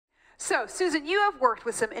So, Susan, you have worked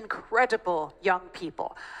with some incredible young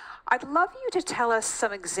people. I'd love you to tell us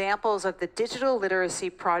some examples of the digital literacy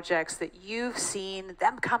projects that you've seen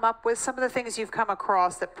them come up with, some of the things you've come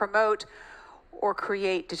across that promote or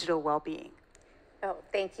create digital well-being. Oh,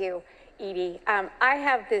 thank you, Edie. I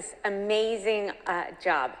have this amazing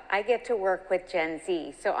job. I get to work with Gen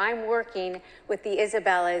Z. So I'm working with the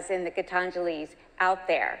Isabellas and the Gitanjalis out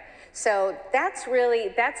there. So that's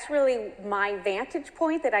really my vantage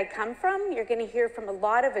point that I come from. You're going to hear from a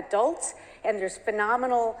lot of adults, and there's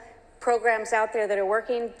phenomenal programs out there that are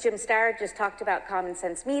working. Jim Starr just talked about Common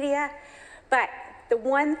Sense Media. But the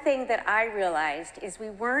one thing that I realized is we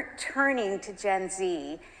weren't turning to Gen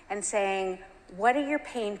Z and saying, what are your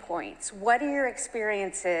pain points? What are your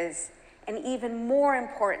experiences? And even more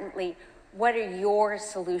importantly, what are your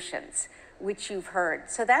solutions, which you've heard?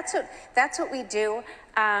 So that's what we do,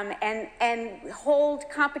 and hold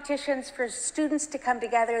competitions for students to come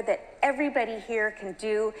together that everybody here can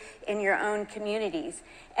do in your own communities.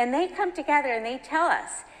 And they come together and they tell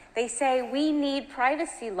us, they say, we need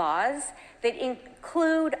privacy laws that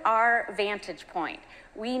include our vantage point.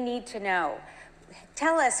 We need to know.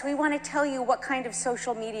 Tell us, we want to tell you what kind of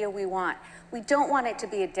social media we want. We don't want it to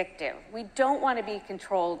be addictive. We don't want to be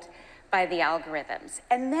controlled by the algorithms.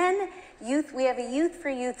 And then we have a Youth for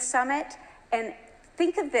Youth Summit, and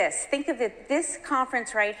think of it, this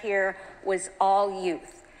conference right here was all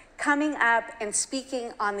youth coming up and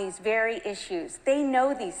speaking on these very issues. They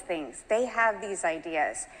know these things, they have these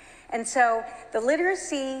ideas. And so the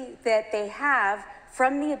literacy that they have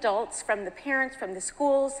from the adults, from the parents, from the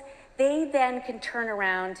schools, they then can turn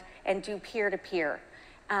around and do peer-to-peer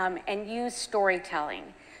and use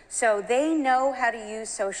storytelling. So they know how to use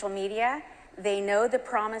social media. They know the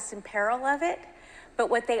promise and peril of it. But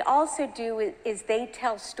what they also do is they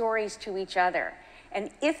tell stories to each other. And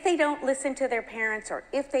if they don't listen to their parents or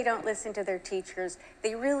if they don't listen to their teachers,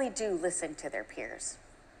 they really do listen to their peers.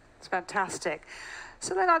 It's fantastic.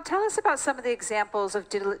 So Soledad, tell us about some of the examples of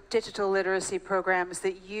digital literacy programs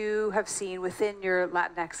that you have seen within your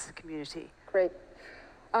Latinx community. Great.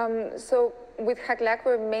 So with Jaaklac,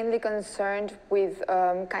 we're mainly concerned with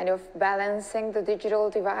kind of balancing the digital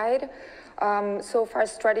divide. So far,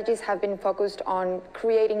 strategies have been focused on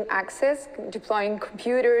creating access, deploying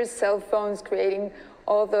computers, cell phones, creating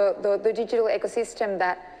all the digital ecosystem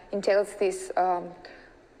that entails this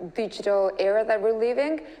digital era that we're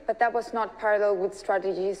living, but that was not parallel with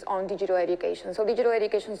strategies on digital education. So digital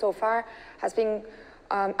education so far has been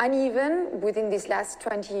uneven within these last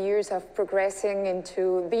 20 years of progressing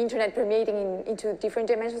into the internet permeating into different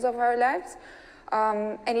dimensions of our lives.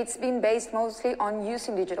 And it's been based mostly on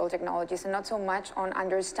using digital technologies and not so much on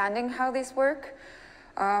understanding how these work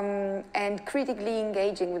and critically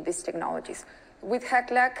engaging with these technologies. With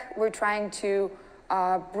Jaaklac, we're trying to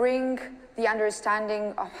bring the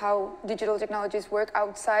understanding of how digital technologies work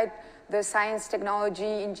outside the science,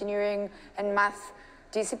 technology, engineering, and math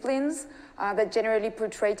disciplines that generally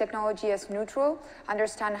portray technology as neutral,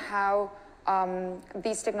 understand how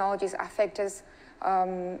these technologies affect us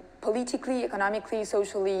politically, economically,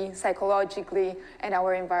 socially, psychologically, and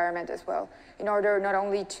our environment as well, in order not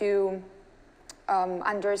only to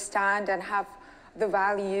understand and have the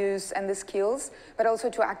values and the skills, but also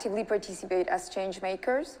to actively participate as change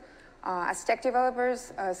makers, as tech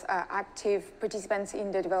developers, as active participants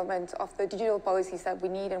in the development of the digital policies that we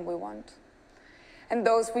need and we want. And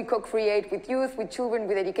those we co-create with youth, with children,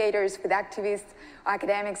 with educators, with activists,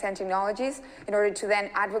 academics, and technologies, in order to then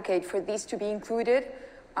advocate for these to be included,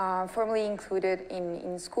 formally included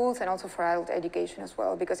in schools and also for adult education as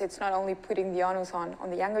well, because it's not only putting the onus on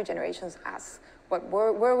the younger generations as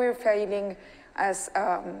where we're failing as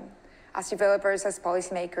developers, as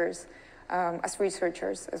policymakers, as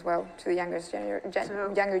researchers as well to the younger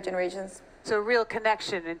generations. So a real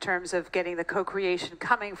connection in terms of getting the co-creation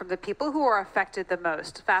coming from the people who are affected the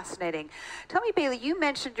most. Fascinating. Tell me, Bailey, you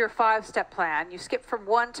mentioned your 5-step plan. You skipped from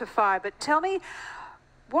 1 to 5, but tell me,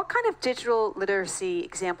 what kind of digital literacy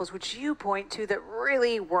examples would you point to that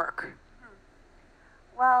really work?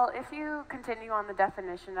 Well, if you continue on the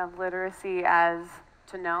definition of literacy as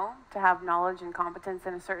to know, to have knowledge and competence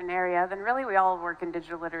in a certain area, then really we all work in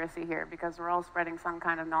digital literacy here because we're all spreading some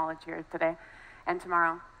kind of knowledge here today and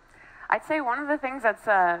tomorrow. I'd say one of the things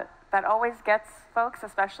that always gets folks,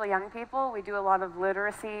 especially young people, we do a lot of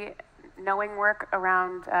literacy, knowing work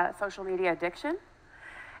around social media addiction.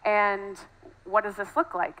 And what does this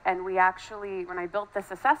look like? And we actually, when I built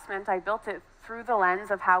this assessment, I built it through the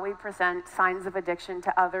lens of how we present signs of addiction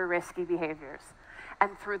to other risky behaviors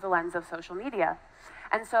and through the lens of social media.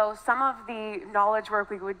 And so some of the knowledge work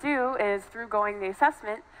we would do is through going the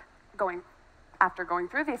assessment, going after going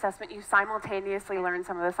through the assessment, you simultaneously learn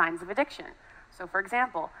some of the signs of addiction. So for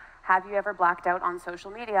example, have you ever blacked out on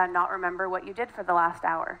social media and not remember what you did for the last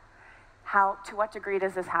hour? To what degree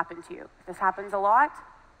does this happen to you? If this happens a lot,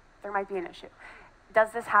 there might be an issue.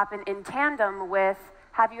 Does this happen in tandem with,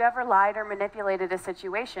 have you ever lied or manipulated a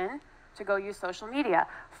situation to go use social media?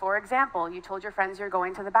 For example, you told your friends you're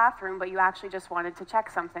going to the bathroom, but you actually just wanted to check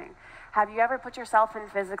something. Have you ever put yourself in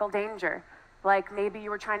physical danger? Like maybe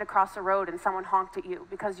you were trying to cross a road and someone honked at you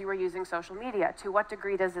because you were using social media. To what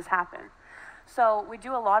degree does this happen? So we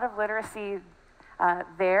do a lot of literacy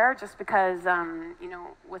there just because, you know,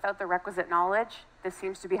 without the requisite knowledge, this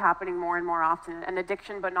seems to be happening more and more often. An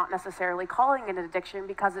addiction, but not necessarily calling it an addiction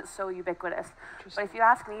because it's so ubiquitous. But if you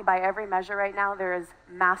ask me, by every measure right now, there is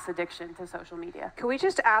mass addiction to social media. Can we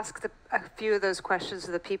just ask a few of those questions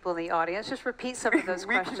to the people in the audience? Just repeat some of those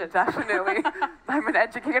questions. We can definitely. I'm an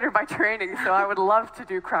educator by training, so I would love to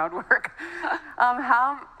do crowd work.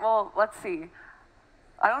 Well, let's see.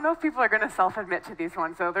 I don't know if people are going to self-admit to these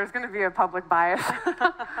ones, so there's going to be a public bias.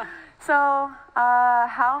 So,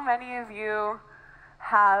 how many of you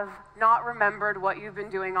have not remembered what you've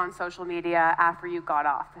been doing on social media after you got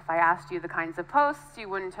off? If I asked you the kinds of posts, you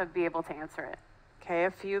wouldn't have been able to answer it. Okay,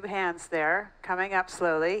 a few hands there, coming up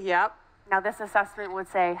slowly, yep. Now this assessment would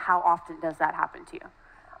say, how often does that happen to you?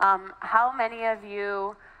 How many of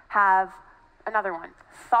you have, another one,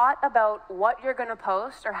 thought about what you're going to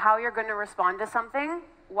post or how you're going to respond to something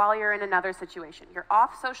while you're in another situation? You're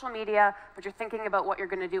off social media, but you're thinking about what you're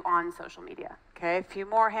going to do on social media. Okay, a few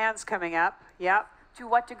more hands coming up, yep. To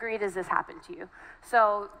what degree does this happen to you?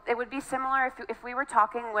 So it would be similar if we were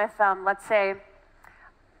talking with, let's say,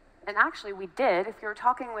 and actually we did, if you were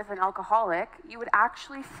talking with an alcoholic, you would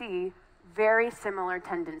actually see very similar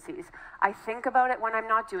tendencies. I think about it when I'm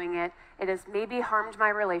not doing it. It has maybe harmed my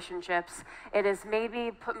relationships. It has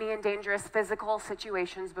maybe put me in dangerous physical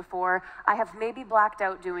situations before. I have maybe blacked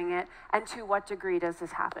out doing it. And to what degree does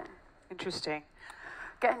this happen? Interesting.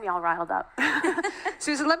 Getting me all riled up.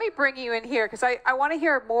 Susan, let me bring you in here because I want to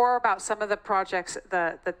hear more about some of the projects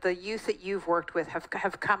that the youth that you've worked with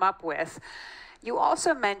have come up with. You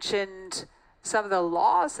also mentioned some of the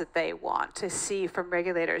laws that they want to see from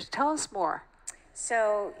regulators. Tell us more.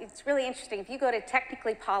 So it's really interesting. If you go to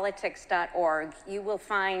technicallypolitics.org, you will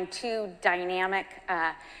find two dynamic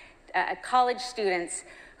college students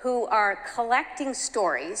who are collecting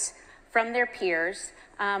stories from their peers,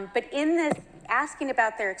 but in this, asking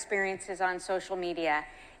about their experiences on social media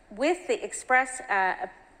with the express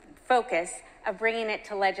focus of bringing it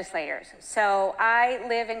to legislators. So I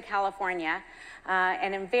live in California,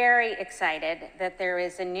 and I'm very excited that there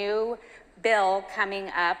is a new bill coming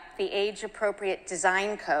up, the Age-Appropriate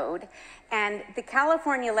Design Code, and the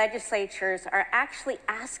California legislatures are actually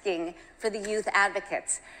asking for the youth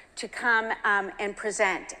advocates to come and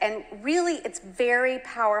present. And really, it's very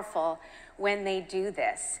powerful when they do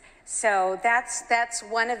this. So that's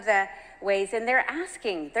one of the ways, and they're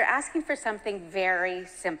asking for something very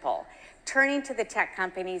simple, turning to the tech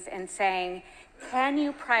companies and saying, can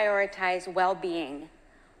you prioritize well-being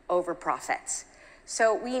over profits?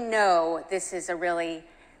 So we know this is a really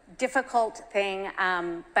difficult thing,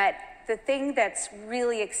 but the thing that's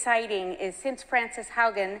really exciting is since Frances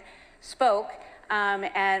Haugen spoke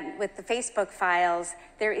and with the Facebook files,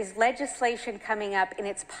 there is legislation coming up and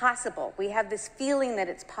it's possible. We have this feeling that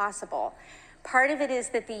it's possible. Part of it is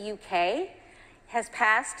that the UK has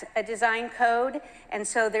passed a design code, and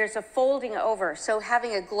so there's a folding over. So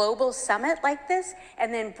having a global summit like this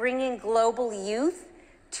and then bringing global youth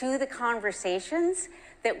to the conversations,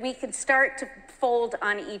 that we can start to fold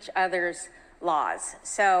on each other's laws.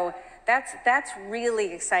 So that's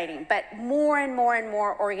really exciting. But more and more and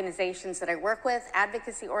more organizations that I work with,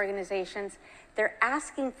 advocacy organizations, they're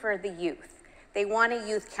asking for the youth. They want a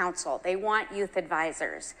youth council. They want youth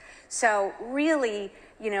advisors. So really,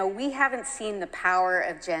 you know, we haven't seen the power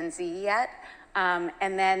of Gen Z yet,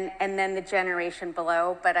 and then the generation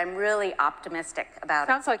below, but I'm really optimistic about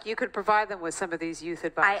it. Sounds like you could provide them with some of these youth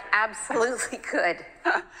advisors. I absolutely could.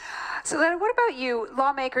 So then what about you?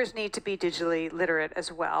 Lawmakers need to be digitally literate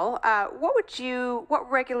as well. What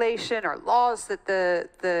regulation or laws that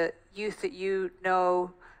the youth that you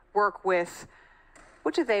know work with,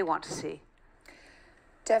 what do they want to see?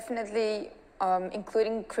 Definitely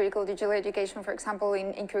including critical digital education, for example,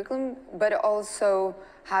 in curriculum, but also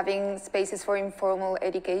having spaces for informal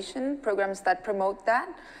education, programs that promote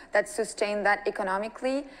that sustain that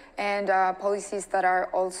economically, and policies that are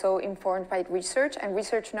also informed by research, and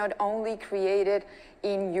research not only created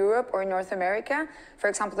in Europe or North America. For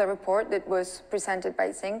example, the report that was presented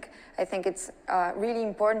by Zinc, I think it's really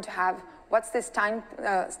important to have what's the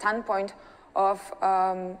standpoint of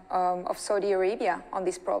Saudi Arabia on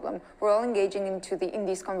this problem. We're all engaging in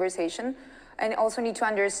this conversation, and also need to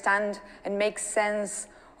understand and make sense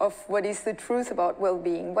of what is the truth about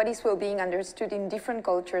well-being. What is well-being understood in different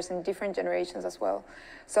cultures and different generations as well.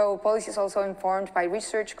 So policy is also informed by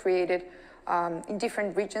research created in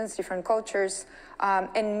different regions, different cultures,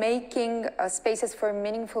 and making spaces for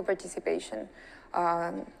meaningful participation.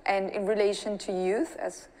 And in relation to youth,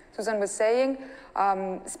 as Susan was saying,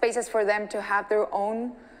 spaces for them to have their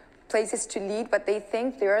own places to lead, but they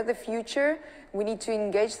think they are the future. We need to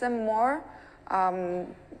engage them more.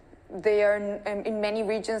 They are, in many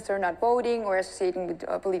regions, they're not voting or associating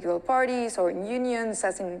with political parties or in unions,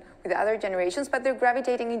 as in with other generations, but they're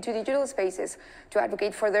gravitating into digital spaces to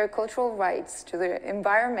advocate for their cultural rights, to their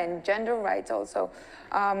environment, gender rights also.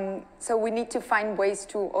 So we need to find ways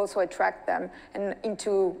to also attract them and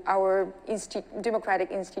into our democratic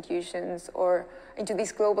institutions or into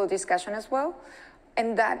this global discussion as well.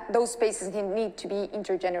 And that those spaces need to be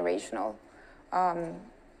intergenerational.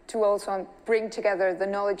 To also bring together the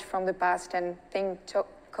knowledge from the past and think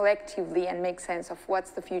collectively and make sense of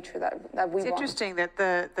what's the future that we want. It's interesting that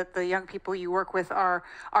the young people you work with are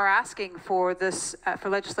asking for this for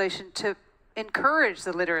legislation to encourage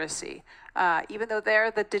the literacy, even though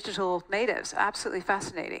they're the digital natives. Absolutely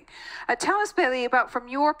fascinating. Tell us, Bailey, about from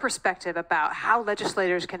your perspective about how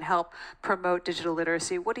legislators can help promote digital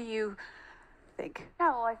literacy. What do you think?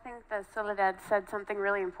 Yeah, well, I think that Soledad said something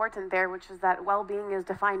really important there, which is that well-being is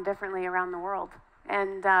defined differently around the world.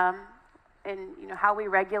 And how we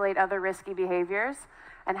regulate other risky behaviors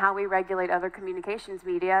and how we regulate other communications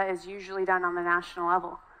media is usually done on the national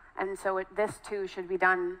level. And so this too should be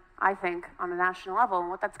done, I think, on a national level. And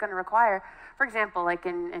what that's going to require, for example, like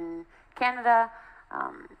in Canada,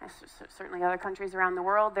 certainly other countries around the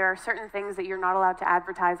world, there are certain things that you're not allowed to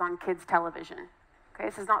advertise on kids' television. Okay,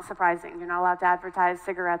 this is not surprising. You're not allowed to advertise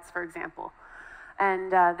cigarettes, for example.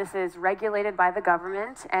 And this is regulated by the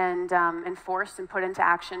government and enforced and put into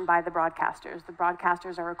action by the broadcasters. The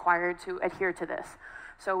broadcasters are required to adhere to this.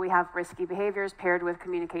 So we have risky behaviors paired with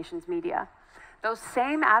communications media. Those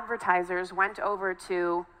same advertisers went over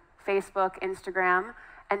to Facebook, Instagram,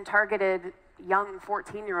 and targeted young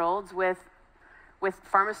 14-year-olds with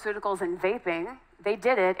pharmaceuticals and vaping. They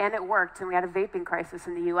did it, and it worked, and we had a vaping crisis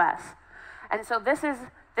in the US. And so this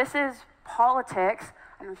is politics,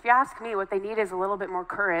 and if you ask me, what they need is a little bit more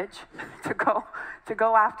courage to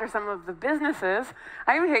go after some of the businesses.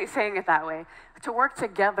 I even hate saying it that way, to work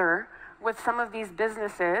together with some of these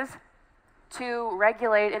businesses to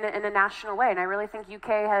regulate in a national way. And I really think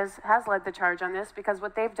UK has led the charge on this, because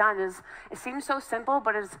what they've done is, it seems so simple,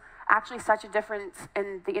 but is actually such a difference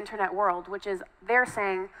in the internet world, which is they're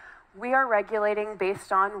saying, we are regulating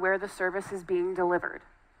based on where the service is being delivered,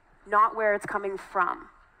 not where it's coming from.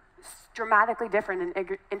 It's dramatically different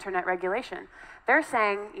in internet regulation. They're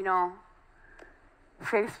saying,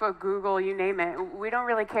 Facebook, Google, you name it, we don't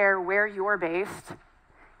really care where you're based.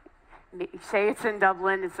 Say it's in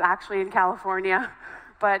Dublin, it's actually in California.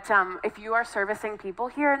 But if you are servicing people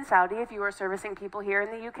here in Saudi, if you are servicing people here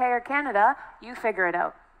in the UK or Canada, you figure it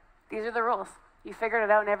out. These are the rules. You figured it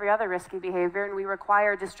out in every other risky behavior, and we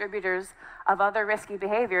require distributors of other risky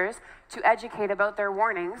behaviors to educate about their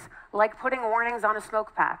warnings, like putting warnings on a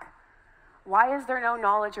smoke pack. Why is there no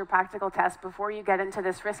knowledge or practical test before you get into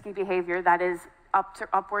this risky behavior that is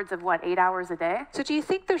upwards of, 8 hours a day? So do you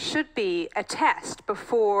think there should be a test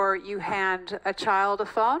before you hand a child a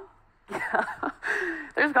phone? Yeah,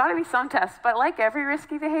 there's got to be some tests, but like every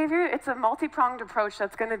risky behavior, it's a multi-pronged approach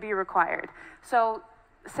that's going to be required. So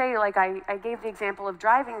say, like I gave the example of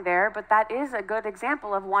driving there, but that is a good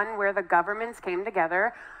example of one where the governments came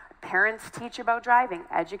together, parents teach about driving,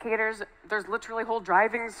 educators, there's literally whole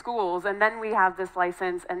driving schools, and then we have this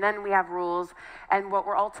license, and then we have rules, and what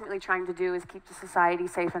we're ultimately trying to do is keep the society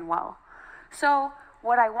safe and well. So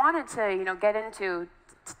what I wanted to, get into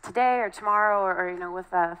today or tomorrow or with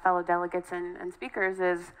fellow delegates and speakers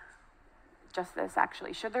is just this,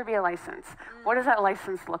 actually. Should there be a license? What does that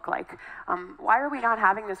license look like? Why are we not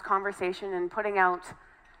having this conversation and putting out,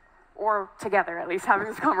 or together at least, having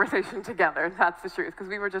this conversation together? That's the truth, because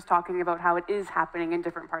we were just talking about how it is happening in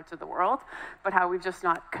different parts of the world, but how we've just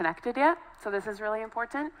not connected yet. So this is really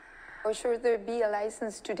important. Or should there be a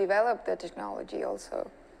license to develop the technology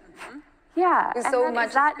also? Mm-hmm. Yeah, and so then much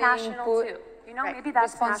is that national too? Right. Maybe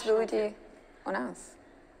that's responsibility on us.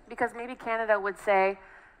 Because maybe Canada would say,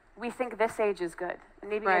 we think this age is good. And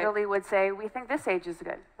maybe Italy would say, we think this age is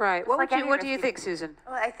good. Right. What do you think, Susan?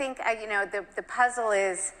 Well, I think, the puzzle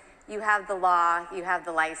is you have the law, you have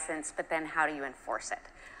the license, but then how do you enforce it?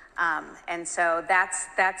 And so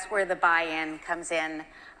that's where the buy-in comes in.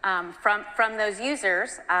 from those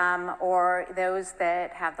users or those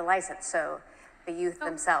that have the license, so the youth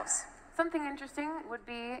themselves. Something interesting would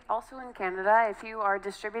be also in Canada, if you are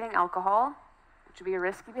distributing alcohol, which would be a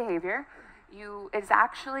risky behavior, it's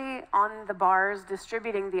actually on the bars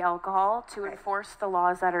distributing the alcohol to enforce the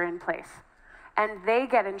laws that are in place. And they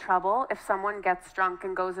get in trouble if someone gets drunk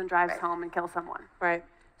and goes and drives home and kills someone. Right.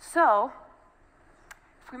 So,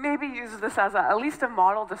 if we maybe use this as at least a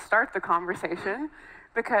model to start the conversation,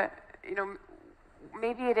 because, you know,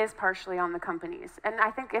 maybe it is partially on the companies. And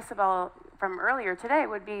I think Isabel from earlier today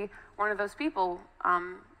would be one of those people,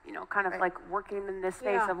 you know, kind of like working in this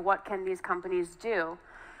space of what can these companies do.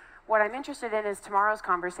 What I'm interested in is tomorrow's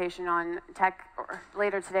conversation on tech, or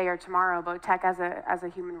later today or tomorrow, about tech as a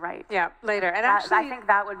human right. Yeah, later. And actually, I think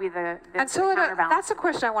that would be the Soledad, that's a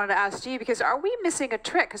question I wanted to ask you, because are we missing a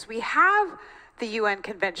trick? Because we have the UN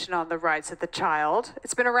Convention on the Rights of the Child.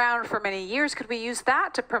 It's been around for many years. Could we use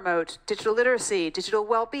that to promote digital literacy, digital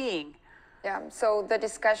well-being? Yeah, so the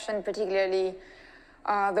discussion particularly,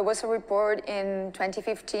 there was a report in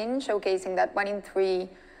 2015 showcasing that 1 in 3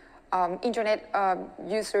 internet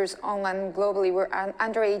users online globally were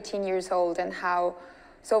under 18 years old, and how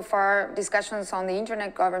so far discussions on the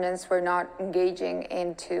internet governance were not engaging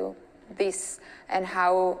into this, and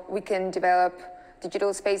how we can develop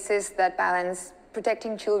digital spaces that balance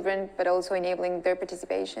protecting children but also enabling their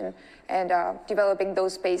participation, and developing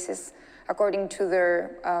those spaces according to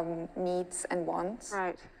their needs and wants.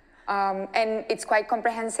 Right. And it's quite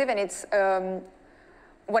comprehensive, and it's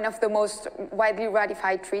one of the most widely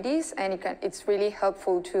ratified treaties, and it's really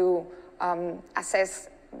helpful to assess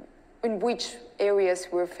in which areas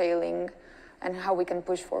we're failing and how we can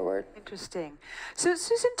push forward. Interesting. So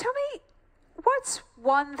Susan, tell me, what's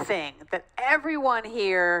one thing that everyone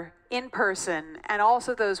here in person and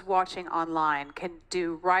also those watching online can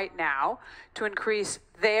do right now to increase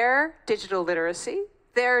their digital literacy,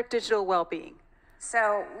 their digital well-being?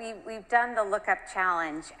 So we've done the LookUp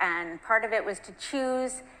challenge, and part of it was to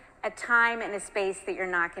choose a time and a space that you're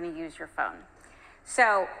not going to use your phone.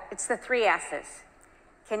 So it's the 3 S's.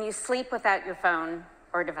 Can you sleep without your phone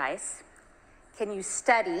or device? Can you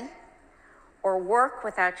study or work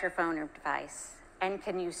without your phone or device? And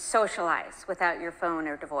can you socialize without your phone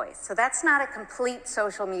or device? So that's not a complete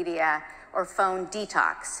social media or phone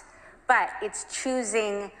detox, but it's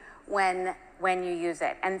choosing when you use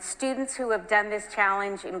it. And students who have done this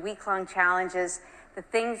challenge in week-long challenges, the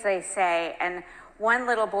things they say, and one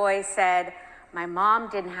little boy said, my mom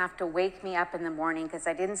didn't have to wake me up in the morning because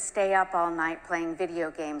I didn't stay up all night playing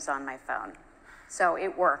video games on my phone. So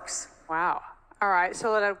it works. Wow. All right,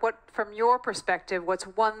 so what, from your perspective, what's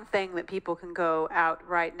one thing that people can go out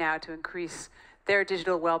right now to increase their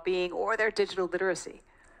digital well-being or their digital literacy?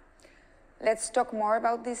 Let's talk more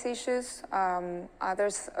about these issues.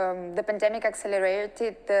 The pandemic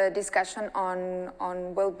accelerated the discussion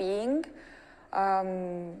on well-being.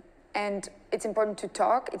 And it's important to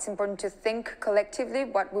talk, it's important to think collectively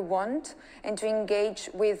what we want, and to engage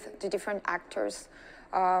with the different actors.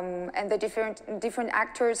 And the different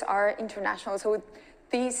actors are international. So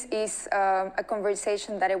this is a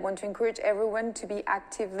conversation that I want to encourage everyone to be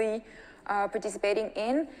actively participating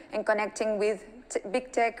in, and connecting with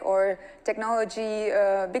big tech or technology,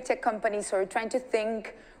 big tech companies, or trying to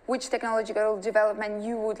think which technological development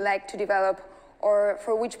you would like to develop, or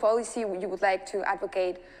for which policy you would like to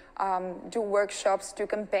advocate. Do workshops, do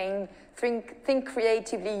campaign, think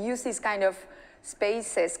creatively, use these kind of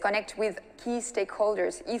spaces, connect with key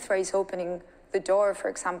stakeholders. ITHRA is opening the door, for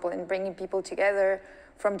example, and bringing people together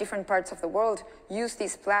from different parts of the world. Use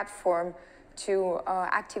this platform to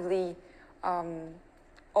actively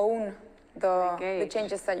own the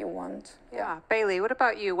changes that you want. Yeah. Bailey, what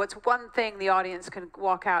about you? What's one thing the audience can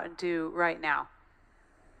walk out and do right now?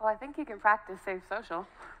 Well, I think you can practice safe social,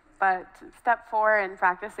 but step 4 in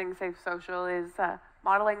practicing safe social is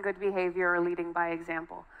modeling good behavior or leading by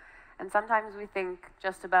example. And sometimes we think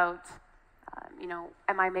just about, you know,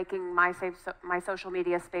 am I making my social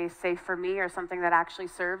media space safe for me, or something that actually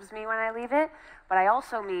serves me when I leave it? But I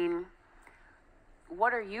also mean,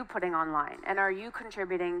 what are you putting online? And are you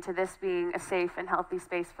contributing to this being a safe and healthy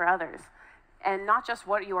space for others? And not just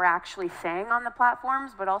what you are actually saying on the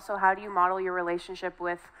platforms, but also how do you model your relationship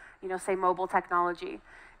with, you know, say mobile technology?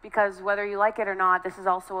 Because whether you like it or not, this is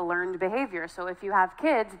also a learned behavior. So if you have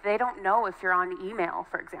kids, they don't know if you're on email,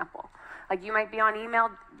 for example. Like, you might be on email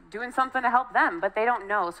doing something to help them, but they don't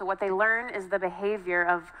know. So what they learn is the behavior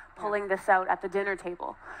of pulling this out at the dinner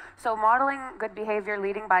table. So modeling good behavior,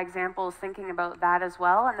 leading by example, is thinking about that as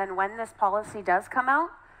well. And then when this policy does come out,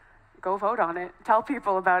 go vote on it, tell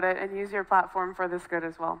people about it, and use your platform for this good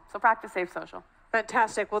as well. So practice safe social.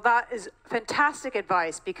 Fantastic. Well, that is fantastic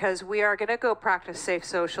advice, because we are going to go practice safe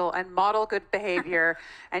social and model good behavior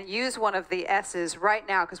and use one of the S's right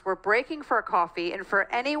now, because we're breaking for a coffee. And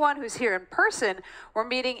for anyone who's here in person, we're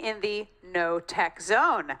meeting in the no tech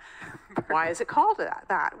zone. Why is it called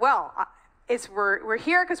that? Well, we're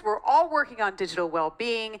here because we're all working on digital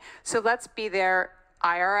well-being. So let's be there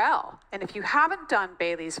IRL. And if you haven't done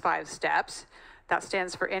Bailey's 5 steps, that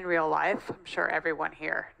stands for in real life. I'm sure everyone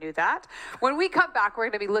here knew that. When we come back, we're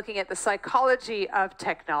going to be looking at the psychology of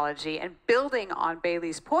technology and building on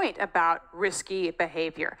Bailey's point about risky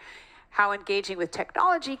behavior. How engaging with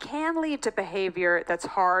technology can lead to behavior that's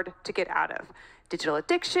hard to get out of. Digital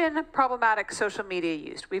addiction, problematic social media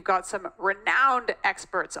use. We've got some renowned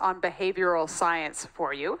experts on behavioral science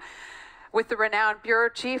for you, with the renowned Bureau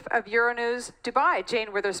Chief of Euronews Dubai,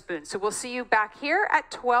 Jane Witherspoon. So we'll see you back here at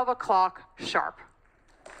 12 o'clock sharp.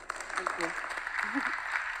 Thank you.